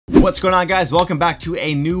What's going on, guys? Welcome back to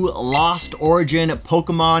a new Lost Origin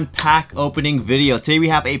Pokemon pack opening video. Today we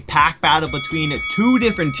have a pack battle between two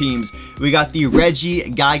different teams. We got the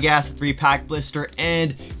Regigigas 3-pack blister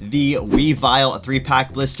and the Weavile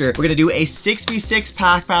 3-pack blister. We're gonna do a 6v6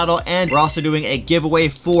 pack battle, and we're also doing a giveaway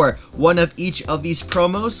for one of each of these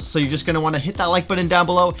promos. So you're just gonna wanna hit that like button down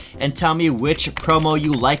below and tell me which promo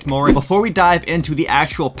you like more. Before we dive into the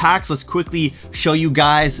actual packs, let's quickly show you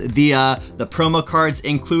guys the promo cards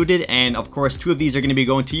included. And of course, two of these are going to be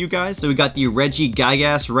going to you guys. So we got the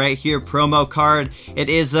Regigigas right here promo card. It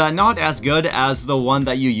is not as good as the one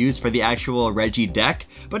that you use for the actual Regi deck,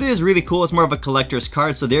 but it is really cool. It's more of a collector's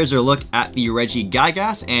card. So there's a look at the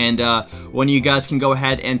Regigigas, and one of you guys can go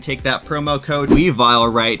ahead and take that promo code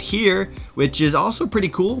Weavile right here, which is also pretty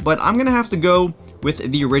cool. But I'm gonna have to go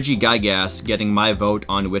with the Regigigas, getting my vote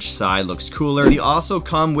on which side looks cooler. They also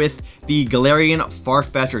come with the Galarian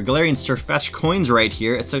Farfetch or Galarian Surfetch coins right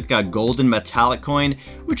here. It's like a golden metallic coin,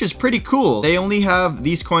 which is pretty cool. They only have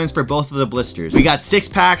these coins for both of the blisters. We got 6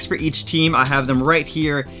 packs for each team. I have them right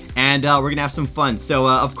here, and we're gonna have some fun. So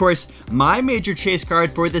of course, my major chase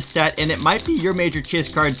card for this set, and it might be your major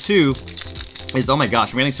chase card too, is, oh my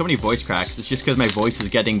gosh, I'm getting so many voice cracks. It's just because my voice is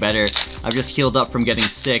getting better. I've just healed up from getting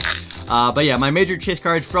sick. But yeah, my major chase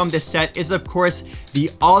card from this set is, of course,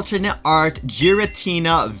 the alternate art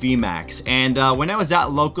Giratina VMAX. And when I was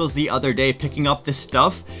at Locals the other day picking up this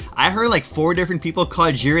stuff, I heard like 4 different people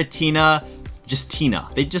call Giratina just Tina.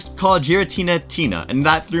 They just call Giratina Tina, and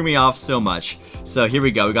that threw me off so much. So here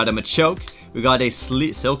we go. We got a Machoke, we got a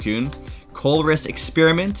Silcoon, Colress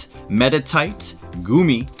Experiment, Metatite,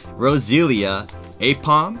 Gumi, Roselia,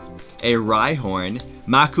 Apom, a Rhyhorn,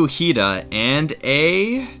 Makuhita, and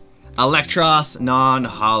a Electros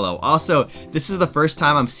non-holo. Also, this is the first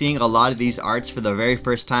time I'm seeing a lot of these arts for the very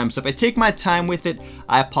first time, so if I take my time with it,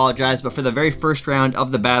 I apologize. But for the very first round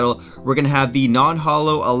of the battle, we're gonna have the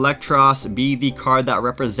non-holo Electros be the card that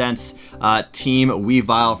represents Team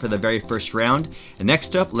Weavile for the very first round. And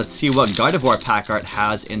next up, let's see what Gardevoir pack art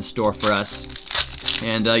has in store for us.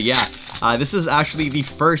 And yeah, this is actually the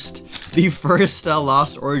first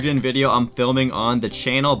Lost Origin video I'm filming on the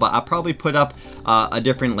channel, but I'll probably put up a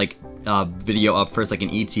different video up first, like an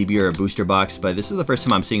ETB or a booster box. But this is the first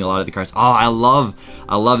time I'm seeing a lot of the cards. Oh, I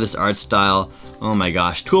love this art style. Oh my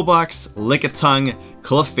gosh. Toolbox, Lickitung,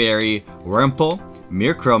 Clefairy, Wurmple,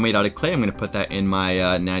 Murkrow made out of clay. I'm gonna put that in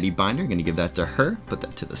my natty binder. I'm gonna give that to her. Put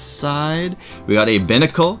that to the side. We got a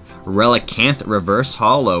Binacle, Relicanth Reverse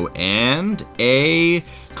Holo, and a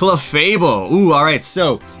Clefable. Ooh, all right.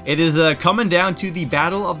 So it is coming down to the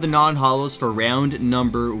battle of the non-holos for round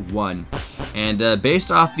number 1. And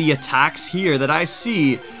based off the attacks here that I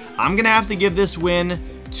see, I'm gonna have to give this win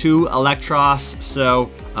to Electros. So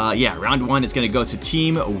yeah, round 1 is gonna go to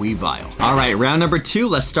Team Weavile. All right, round number 2,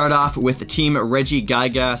 let's start off with the Team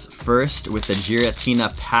Regigigas first with the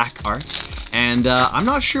Giratina pack art. And I'm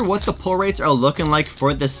not sure what the pull rates are looking like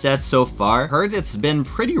for this set so far. Heard it's been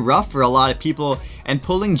pretty rough for a lot of people, and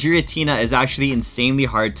pulling Giratina is actually insanely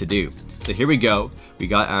hard to do. So here we go. We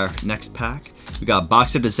got our next pack. We got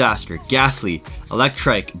Box of Disaster, Ghastly,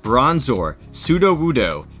 Electrike, Bronzor,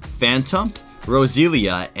 Sudowoodo, Phantom,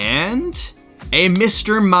 Roselia, and a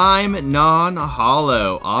Mr. Mime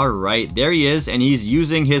non-holo. All right, there he is, and he's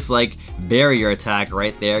using his like barrier attack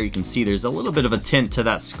right there. You can see there's a little bit of a tint to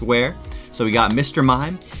that square. So we got Mr.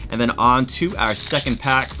 Mime, and then on to our second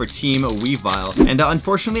pack for Team Weavile. And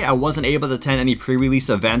unfortunately, I wasn't able to attend any pre-release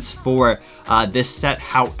events for this set.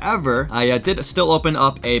 However, I did still open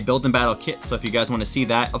up a build and battle kit. So if you guys want to see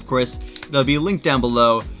that, of course, there'll be a link down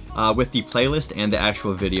below with the playlist and the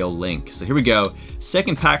actual video link. So here we go.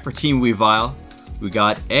 Second pack for Team Weavile. We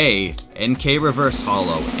got a NK Reverse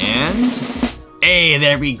Holo, and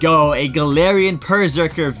there we go, a Galarian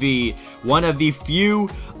Berserker V. One of the few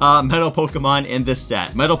metal Pokemon in this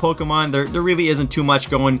set. Metal Pokemon, there really isn't too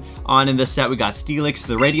much going on in this set. We got Steelix,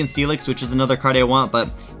 the Radiant Steelix, which is another card I want,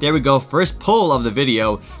 but there we go. First pull of the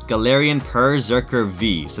video, Galarian Berserker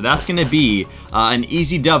V. So that's gonna be an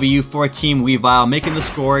easy W for Team Weavile, making the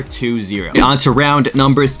score 2-0. On to round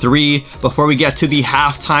number 3 before we get to the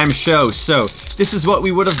halftime show. So this is what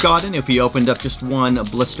we would have gotten if we opened up just one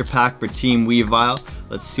blister pack for Team Weavile.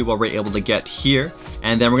 Let's see what we're able to get here.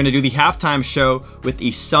 And then we're gonna do the halftime show with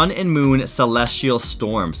the Sun and Moon Celestial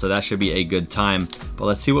Storm. So that should be a good time. But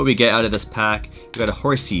let's see what we get out of this pack. We got a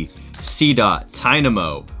Horsey, Seedot,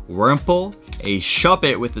 Tynamo, Wurmple, a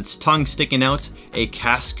Shuppet with its tongue sticking out, a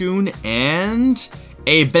Cascoon, and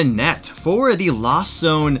a Bennett for the Lost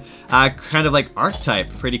Zone kind of like archetype.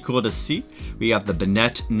 Pretty cool to see. We have the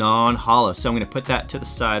Bennett non-holo, so I'm gonna put that to the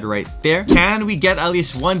side right there. Can we get at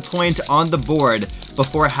least 1 point on the board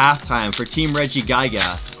before halftime for Team Reggie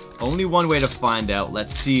Gygas? Only one way to find out.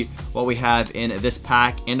 Let's see what we have in this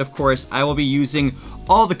pack. And of course, I will be using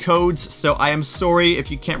all the codes, so I am sorry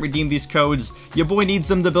if you can't redeem these codes. Your boy needs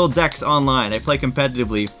them to build decks online. I play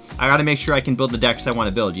competitively. I gotta make sure I can build the decks I want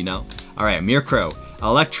to build, you know? Alright, Murkrow,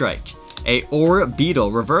 Electrike, a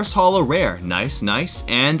Orbeetle, Reverse Holo Rare, nice, nice,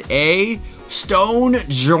 and a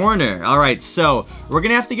Stonejourner. Alright, so we're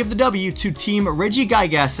gonna have to give the W to Team Reggie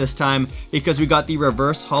Gygas this time because we got the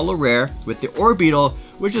Reverse Holo Rare with the Orbeetle,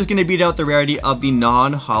 which is gonna beat out the rarity of the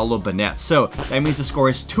non-holo Bennett. So that means the score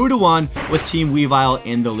is 2-1 with Team Weavile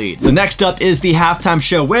in the lead. So next up is the halftime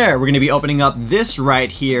show where we're gonna be opening up this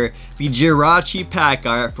right here, the Jirachi pack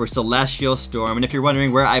art for Celestial Storm. And if you're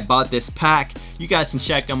wondering where I bought this pack, you guys can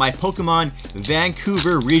check out my Pokemon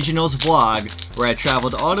Vancouver Regionals vlog, where I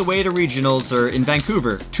traveled all the way to Regionals, or in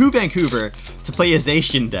Vancouver, to play a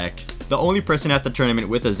Zacian deck. The only person at the tournament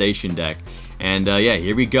with a Zacian deck. And yeah,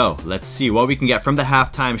 here we go. Let's see what we can get from the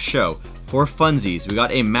halftime show. For funsies, we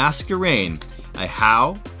got a Masquerain, a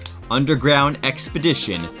How, Underground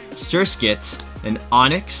Expedition, Surskit, an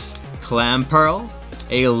Onyx, Clamperl,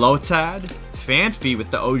 a Lotad, Fanfi with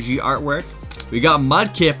the OG artwork. We got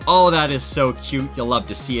Mudkip, oh that is so cute, you'll love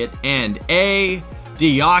to see it, and a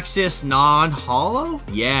Deoxys non-holo?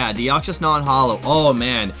 Yeah, Deoxys non-holo, oh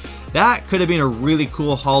man, that could have been a really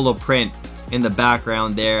cool holo print in the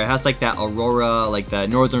background there. It has like that Aurora, like the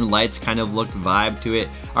Northern Lights kind of look vibe to it.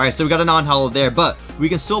 Alright, so we got a non-holo there, but we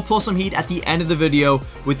can still pull some heat at the end of the video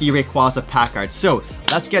with the Rayquaza pack art. So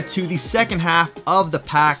let's get to the second half of the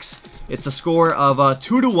packs. It's a score of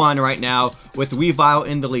 2-1 right now with Weavile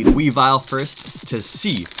in the lead. Weavile first to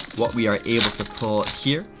see what we are able to pull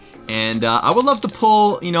here. And I would love to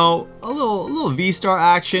pull, you know, a little V-Star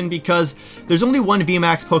action because there's only one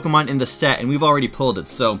VMAX Pokemon in the set and we've already pulled it.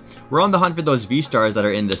 So we're on the hunt for those V-Stars that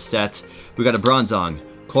are in this set. We got a Bronzong,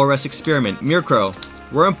 Colress Experiment, Murkrow,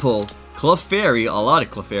 Wurmple, Clefairy, a lot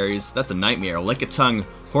of Clefairies, that's a nightmare, Lickitung,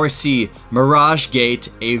 Horsea, Mirage Gate,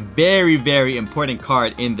 a very, very important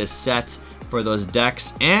card in this set for those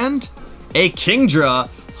decks, and a Kingdra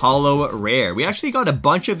Holo Rare. We actually got a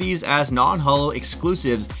bunch of these as non-holo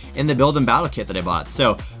exclusives in the Build and Battle kit that I bought.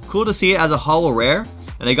 So cool to see it as a Holo Rare,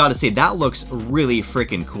 and I gotta say that looks really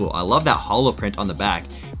freaking cool. I love that holo print on the back.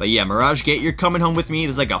 But yeah, Mirage Gate, you're coming home with me.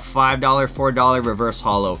 There's like a $5, $4 reverse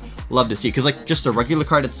holo. Love to see, because like just the regular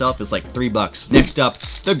card itself is like $3. Next up,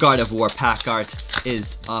 the God of War pack art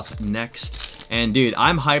is up next. And dude,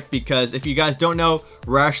 I'm hyped because if you guys don't know,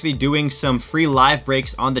 we're actually doing some free live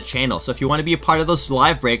breaks on the channel. So if you want to be a part of those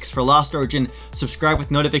live breaks for Lost Origin, subscribe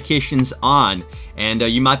with notifications on, and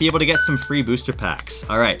you might be able to get some free booster packs.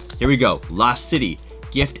 All right, here we go. Lost City,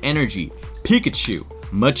 Gift Energy, Pikachu,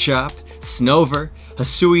 Machop, Snover,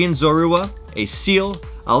 Hisuian Zorua, a Seal,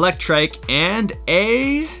 Electrike, and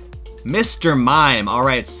a Mr. Mime.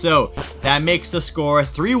 Alright, so that makes the score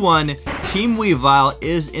 3-1. Team Weavile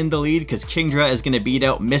is in the lead because Kingdra is going to beat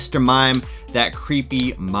out Mr. Mime, that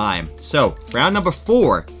creepy mime. So, round number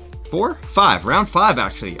 5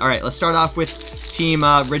 actually. Alright, let's start off with Team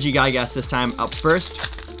Reggie Gygas this time up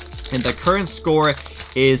first. And the current score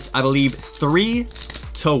is, I believe, 3-1.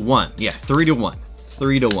 Yeah, 3-1.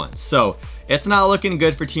 3-1. So, it's not looking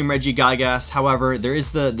good for Team Reggie Gygas. However, there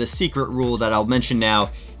is the secret rule that I'll mention now.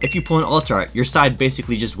 If you pull an alt art, your side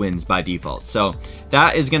basically just wins by default. So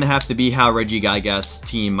that is going to have to be how Reggie Gygas'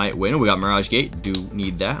 team might win. We got Mirage Gate. Do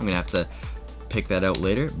need that. I'm going to have to pick that out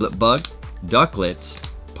later. Blipbug, Ducklet,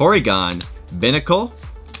 Porygon, Binnacle,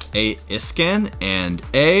 a Iscan, and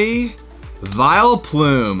a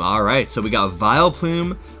Vileplume. Alright, so we got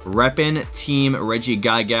Vileplume reppin' Team Reggie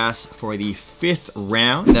Gygas for the 5th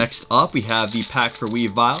round. Next up, we have the pack for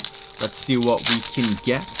Weavile. Let's see what we can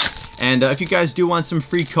get. And if you guys do want some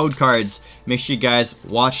free code cards, make sure you guys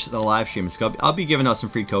watch the live streams. I'll be giving out some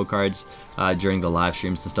free code cards during the live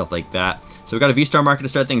streams and stuff like that. So we got a V-Star marker to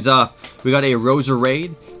start things off. We got a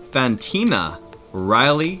Roserade, Fantina,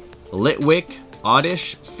 Riley, Litwick,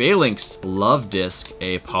 Oddish, Phalanx, Love Disc,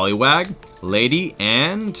 a Poliwag, Lady,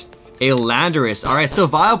 and a Landorus. Alright, so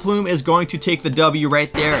Vileplume is going to take the W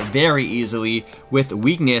right there very easily with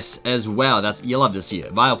weakness as well. That's, you love to see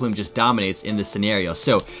it. Vileplume just dominates in this scenario.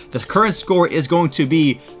 So the current score is going to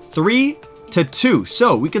be 3-2.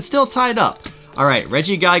 So we could still tie it up. Alright,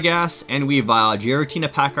 Reggie Gygas and Weavile.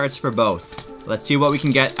 Giratina pack arts for both. Let's see what we can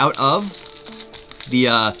get out of the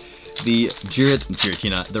the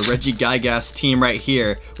Giratina, the Regigigas team right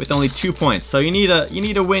here with only 2 points. So you need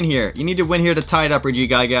a win here. You need to win here to tie it up,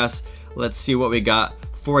 Regigigas. Let's see what we got.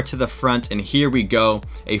 4 to the front, and here we go.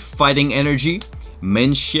 A Fighting Energy,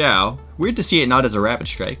 Min Xiao. Weird to see it not as a Rapid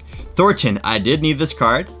Strike. Thornton, I did need this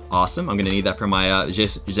card. Awesome, I'm gonna need that for my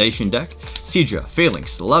Zacian deck. Seadra,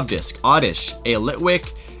 Phalanx, Love Disc, Oddish, a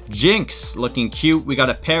Litwick, Jinx, looking cute. We got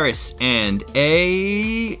a Paris and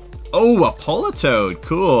a Politoed,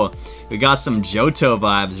 cool. We got some Johto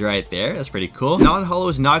vibes right there, that's pretty cool. Non-holo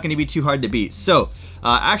is not gonna be too hard to beat. So,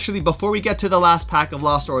 actually, before we get to the last pack of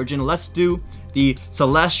Lost Origin, let's do the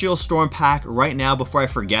Celestial Storm pack right now before I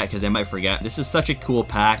forget, because I might forget. This is such a cool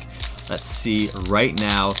pack. Let's see right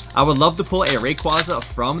now. I would love to pull a Rayquaza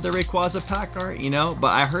from the Rayquaza pack art, you know, but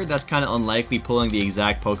I heard that's kind of unlikely, pulling the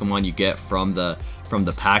exact Pokemon you get from the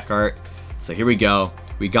pack art. So here we go.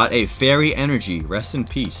 We got a Fairy Energy, rest in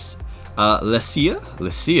peace.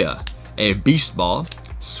 Lycia, a Beast Ball,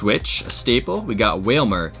 Switch, a staple. We got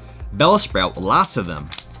Wailmer, Bellsprout, lots of them.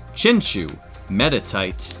 Chinchou,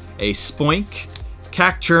 Meditite, a Spoink,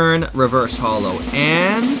 Cacturne, Reverse Holo,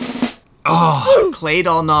 and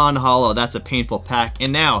Claydol non-holo. That's a painful pack.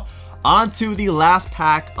 And now, on to the last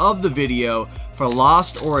pack of the video for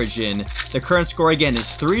Lost Origin. The current score again is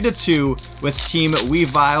 3-2 with Team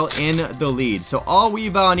Weavile in the lead. So all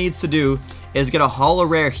Weavile needs to do is get a holo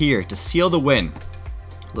rare here to seal the win.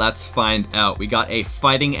 Let's find out. We got a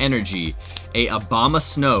Fighting Energy, a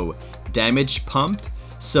Abomasnow, Damage Pump,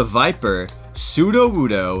 Seviper,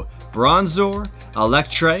 Sudowoodo, Bronzor,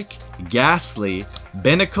 Electrike, Ghastly,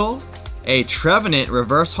 Binnacle, a Trevenant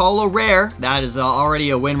Reverse Holo Rare. That is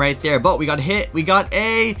already a win right there. But we got a hit. We got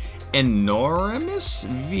a Enormous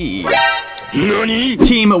V. NANI?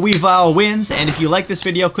 Team Weavile wins. And if you like this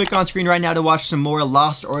video, click on screen right now to watch some more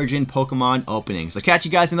Lost Origin Pokemon openings. I'll catch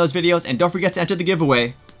you guys in those videos. And don't forget to enter the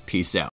giveaway. Peace out.